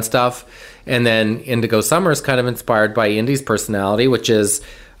fall and stuff. And then Indigo Summer is kind of inspired by Indy's personality, which is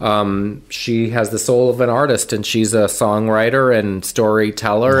she has the soul of an artist, and she's a songwriter and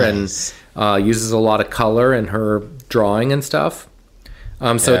storyteller. Nice. And uses a lot of color in her drawing and stuff.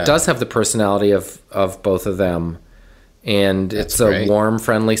 So it does have the personality of both of them, and that's it's great. A warm,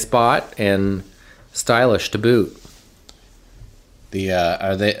 friendly spot and stylish to boot.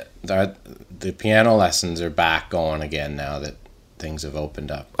 The piano lessons are back going again now that things have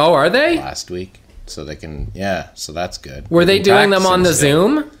opened up. Oh, are they? Last week. So they can, so that's good. Were they doing them on the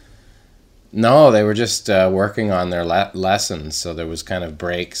Zoom? No, they were just working on their lessons. So there was kind of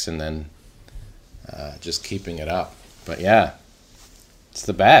breaks and then just keeping it up. But yeah, it's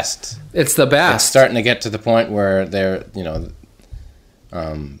the best. It's the best. It's starting to get to the point where they're,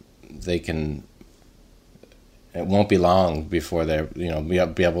 they can. It won't be long before they're,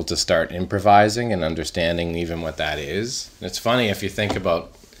 be able to start improvising and understanding even what that is. It's funny if you think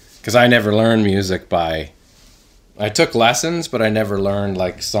about. Because I never learned music I took lessons, but I never learned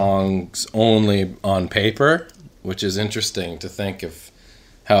like songs only on paper, which is interesting to think of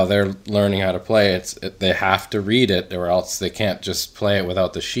how they're learning how to play. They have to read it, or else they can't just play it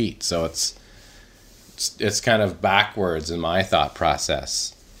without the sheet. So it's kind of backwards in my thought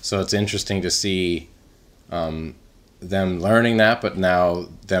process. So it's interesting to see them learning that, but now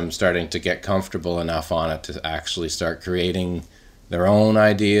them starting to get comfortable enough on it to actually start creating their own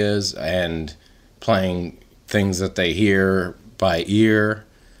ideas and playing things that they hear by ear,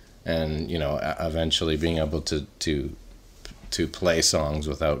 and eventually being able to play songs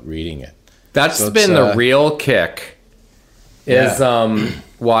without reading it. That's been the real kick. Is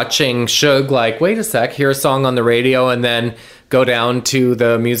watching Shug like, wait a sec, hear a song on the radio, and then go down to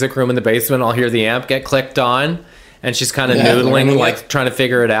the music room in the basement. I'll hear the amp get clicked on, and she's kind of noodling, like trying to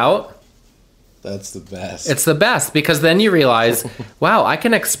figure it out. That's the best. It's the best because then you realize, wow, I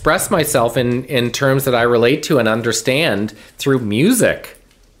can express myself in terms that I relate to and understand through music.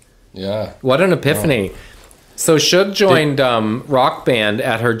 Yeah. What an epiphany. So Shug joined rock band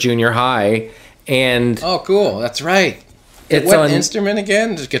at her junior high, and Oh, cool. That's right. it's What on instrument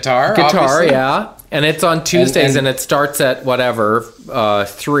again? Guitar? guitar, obviously? yeah. And it's on Tuesdays, and it starts at whatever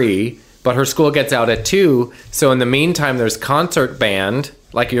 3. But her school gets out at 2. So in the meantime, there's concert band.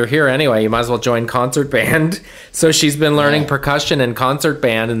 Like you're here anyway, you might as well join concert band. So she's been learning percussion and concert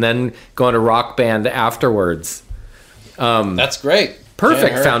band, and then going to rock band afterwards. That's great. Perfect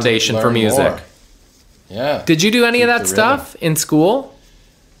Can't hurt foundation to for learn music. more. Yeah. Did you do any of Keep that the stuff in school?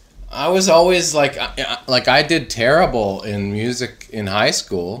 I was always like I did terrible in music in high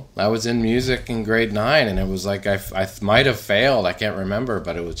school. I was in music in grade 9, and it was like I might have failed. I can't remember,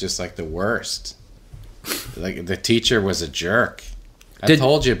 but it was just like the worst. Like the teacher was a jerk. I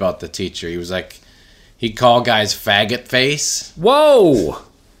told you about the teacher. He was like, he'd call guys faggot face. Whoa!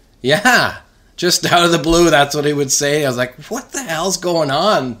 Yeah, just out of the blue, that's what he would say. I was like, what the hell's going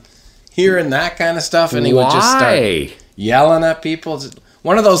on? Hearing that kind of stuff, and he would just start yelling at people.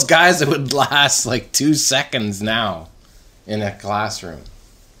 One of those guys that would last like 2 seconds now in a classroom.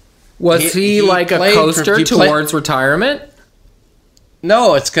 Was he like a coaster towards retirement?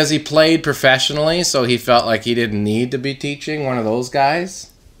 No, it's because he played professionally, so he felt like he didn't need to be teaching. One of those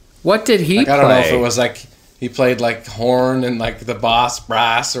guys. What did he play? I don't know if it was like he played like horn and like the Boss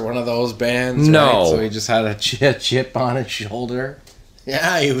Brass or one of those bands. No. Right? So he just had a chip on his shoulder.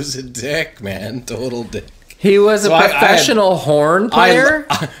 Yeah, he was a dick, man. Total dick. He was a professional horn player?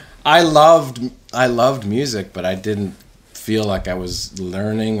 I loved music, but I didn't feel like I was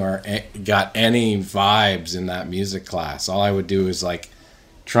learning or got any vibes in that music class. All I would do is like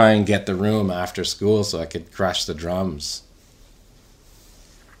try and get the room after school so I could crush the drums.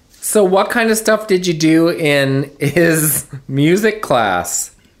 So what kind of stuff did you do in his music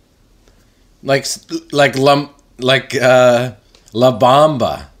class? Like La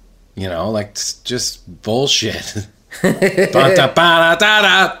Bamba, you know, like just bullshit. And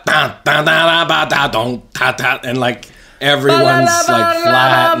like everyone's like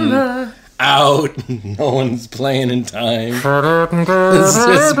flat and out. No one's playing in time. It's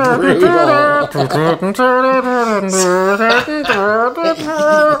just brutal.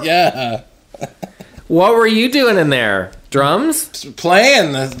 Yeah. What were you doing in there? Drums?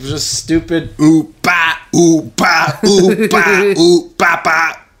 Playing just stupid ooh ba ooh ba ooh ba ooh ba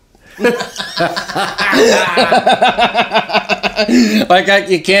ba. Like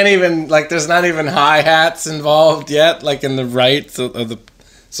you can't even like there's not even hi-hats involved yet, like in the right of the,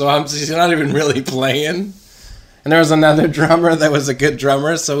 so I'm just not even really playing. And there was another drummer that was a good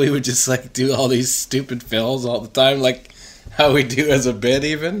drummer, so we would just like do all these stupid fills all the time, like how we do as a bit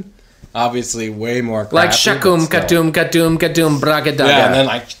even. Obviously way more crappy, like shakum katum katum katum bragadaga. Yeah, and then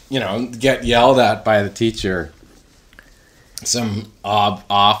like, you know, get yelled at by the teacher. Some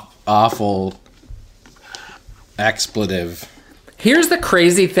awful expletive. Here's the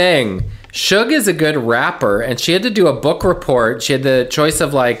crazy thing. Shug is a good rapper, and she had to do a book report. She had the choice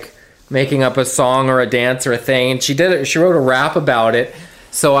of like making up a song or a dance or a thing, and she did it. She wrote a rap about it.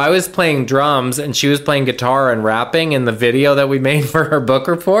 So I was playing drums, and she was playing guitar and rapping in the video that we made for her book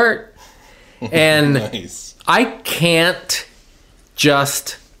report. And Nice. I can't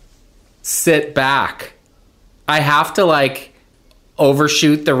just sit back. I have to like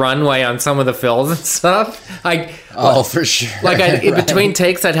overshoot the runway on some of the fills and stuff. For sure. Like Right. in between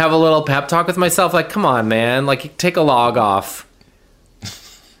takes, I'd have a little pep talk with myself. Like, come on, man. Like, take a log off.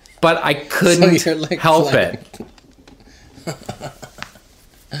 But I couldn't So you're, like, help playing. it.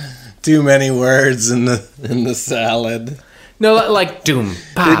 Too many words in the salad. No, like doom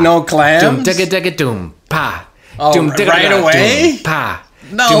pa. No clams? Doom digga digga doom pa. Oh, Doom digga right digga, away? Doom pa.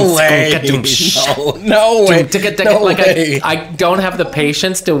 No Doom way. skunka, doom sh- No way. Doom digga digga. No Like way. I don't have the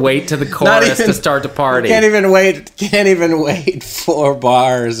patience to wait to the chorus to start the party. Can't even wait 4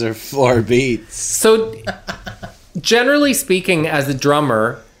 bars or 4 beats. So, generally speaking, as a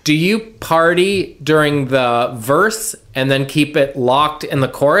drummer, do you party during the verse and then keep it locked in the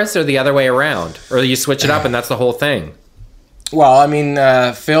chorus, or the other way around? Or you switch it up and that's the whole thing? Well, I mean,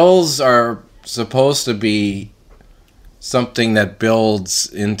 fills are supposed to be something that builds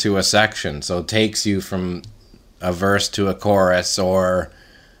into a section. So it takes you from a verse to a chorus, or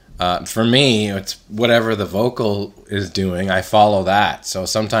for me, it's whatever the vocal is doing, I follow that. So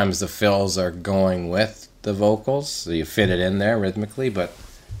sometimes the fills are going with the vocals, so you fit it in there rhythmically, but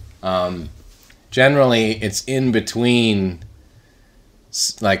generally it's in between.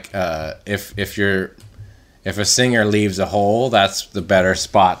 Like if if a singer leaves a hole, that's the better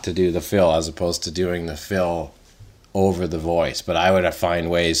spot to do the fill as opposed to doing the fill over the voice. But I would find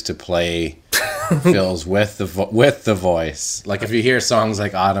ways to play fills with the voice. Like if you hear songs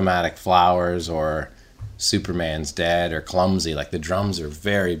like Automatic Flowers or Superman's Dead or Clumsy, like the drums are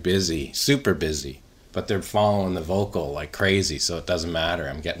very busy, super busy, but they're following the vocal like crazy, so it doesn't matter.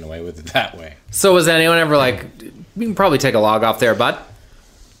 I'm getting away with it that way. So was anyone ever like, we can probably take a log off there, bud?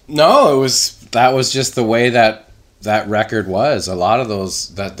 No, that was just the way that record was. A lot of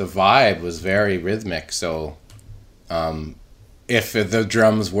that the vibe was very rhythmic, so if the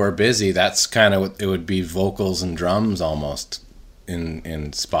drums were busy, that's kind of, it would be vocals and drums almost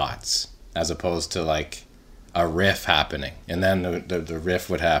in spots, as opposed to like a riff happening, and then the riff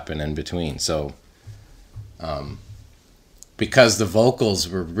would happen in between. So because the vocals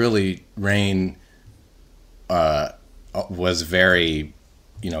were really, Rain was very,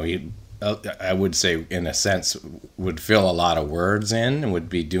 I would say in a sense would fill a lot of words in and would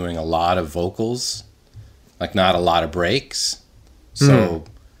be doing a lot of vocals, like not a lot of breaks. So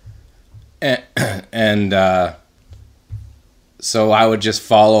so I would just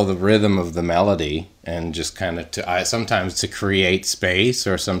follow the rhythm of the melody and just kind of sometimes to create space,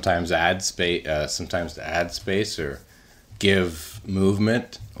 or sometimes add space, sometimes to add space or give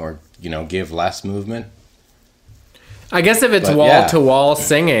movement, or give less movement. I guess if it's wall to wall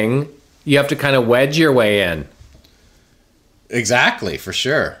singing, you have to kind of wedge your way in. Exactly, for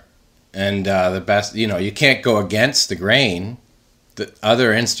sure. And the best, you can't go against the grain. The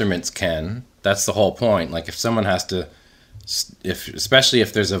other instruments can. That's the whole point. Like if someone has to, especially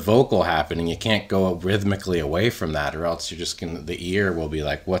if there's a vocal happening, you can't go rhythmically away from that, or else you're just the ear will be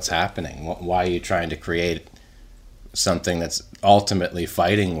like, what's happening? Why are you trying to create something that's ultimately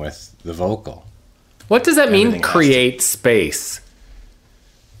fighting with the vocal? What does that mean, create space?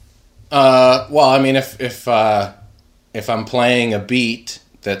 Well, I mean, if I'm playing a beat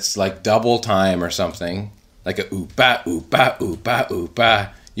that's like double time or something, like a ooh-ba, ooh-ba, ooh-ba,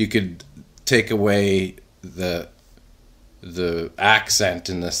 ooh-ba, you could take away the accent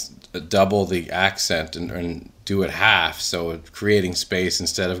and double the accent and do it half, so creating space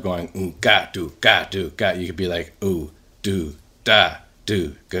instead of going ooh ga do ga do ga, you could be like ooh do da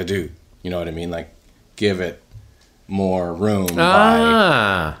do ga do. You know what I mean? Like give it more room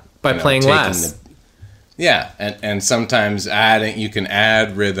by playing less. And sometimes you can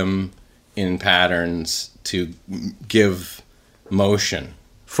add rhythm in patterns to give motion.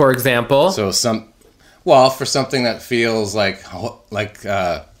 For example? So for something that feels like Up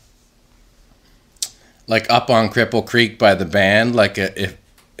on Cripple Creek by the band, if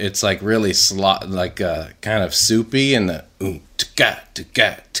it's like really kind of soupy, and the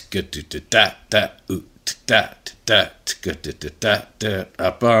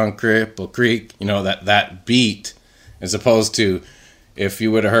up on Cripple Creek, that beat, as opposed to if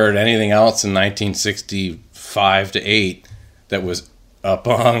you would have heard anything else in 1965 to 8 that was up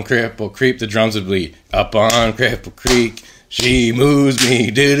on Cripple Creek, the drums would be up on Cripple Creek, she moves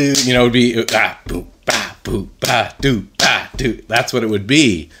me, doo-doo, it would be boop, ba, boop, ba, doo, ba, doo. That's what it would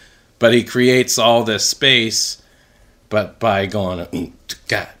be. But he creates all this space, but by going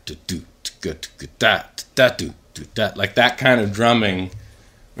like that kind of drumming,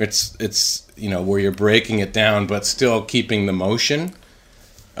 it's where you're breaking it down but still keeping the motion.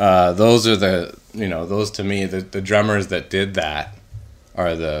 Those are those to me, the drummers that did that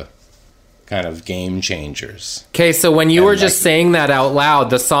are the kind of game changers. Okay, so when you were just saying that out loud,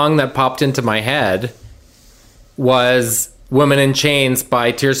 the song that popped into my head was Women in Chains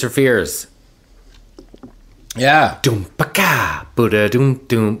by Tears for Fears. Yeah. Doom ba Buddha doom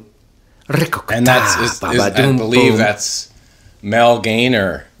doom. And I believe that's Mel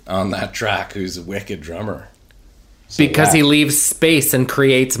Gaynor on that track, who's a wicked drummer. So, because he leaves space and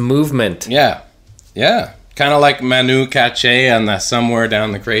creates movement. Yeah. Yeah. Kind of like Manu Katché on the Somewhere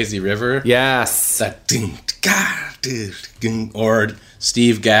Down the Crazy River. Yes. That or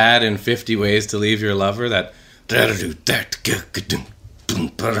Steve Gadd in 50 Ways to Leave Your Lover. That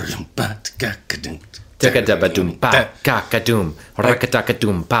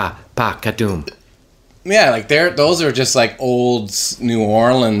yeah, like those are just like old New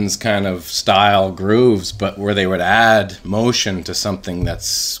Orleans kind of style grooves, but where they would add motion to something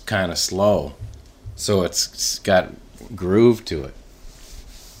that's kind of slow. So it's got groove to it.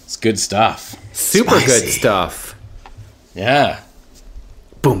 It's good stuff. Super good stuff. Yeah.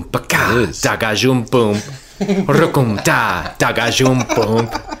 Boom baka daga zoom boom. Rukum da daga zoom boom.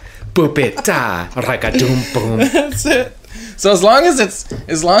 Boop da raka doom boom. That's it. So as long as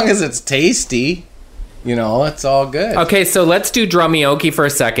it's tasty, You know, it's all good. Okay, so let's do drummyoke for a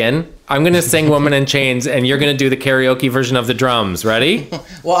second. I'm gonna sing "Woman in Chains," and you're gonna do the karaoke version of the drums. Ready?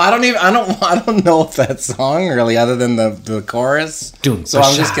 Well, I don't know if that song really, other than the chorus. So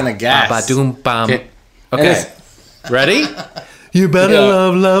I'm just gonna guess. Okay. Okay. Ready? You better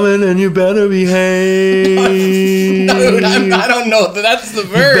love loving and you better behave. Dude, I don't know. That's the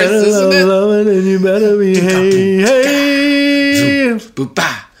verse, isn't it? Loving and you better behave.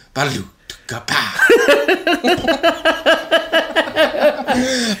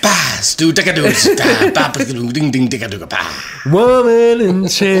 Woman in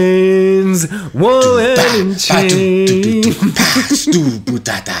chains, woman in chains.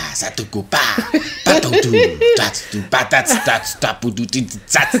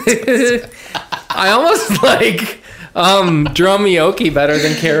 I almost like drummyoke better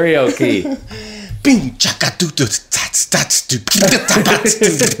than karaoke.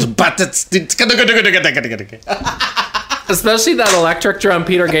 Especially that electric drum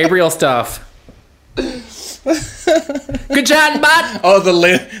Peter Gabriel stuff. Good chatting, bud. Oh, the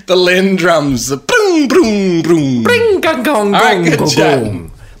Lynn drums. The boom, boom, boom. Bring gong gong All right, gong good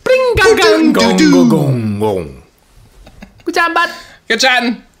gong. Bring gong gong gong gong gong. Good chatting, bud. Good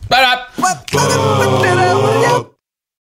chatting. Bye.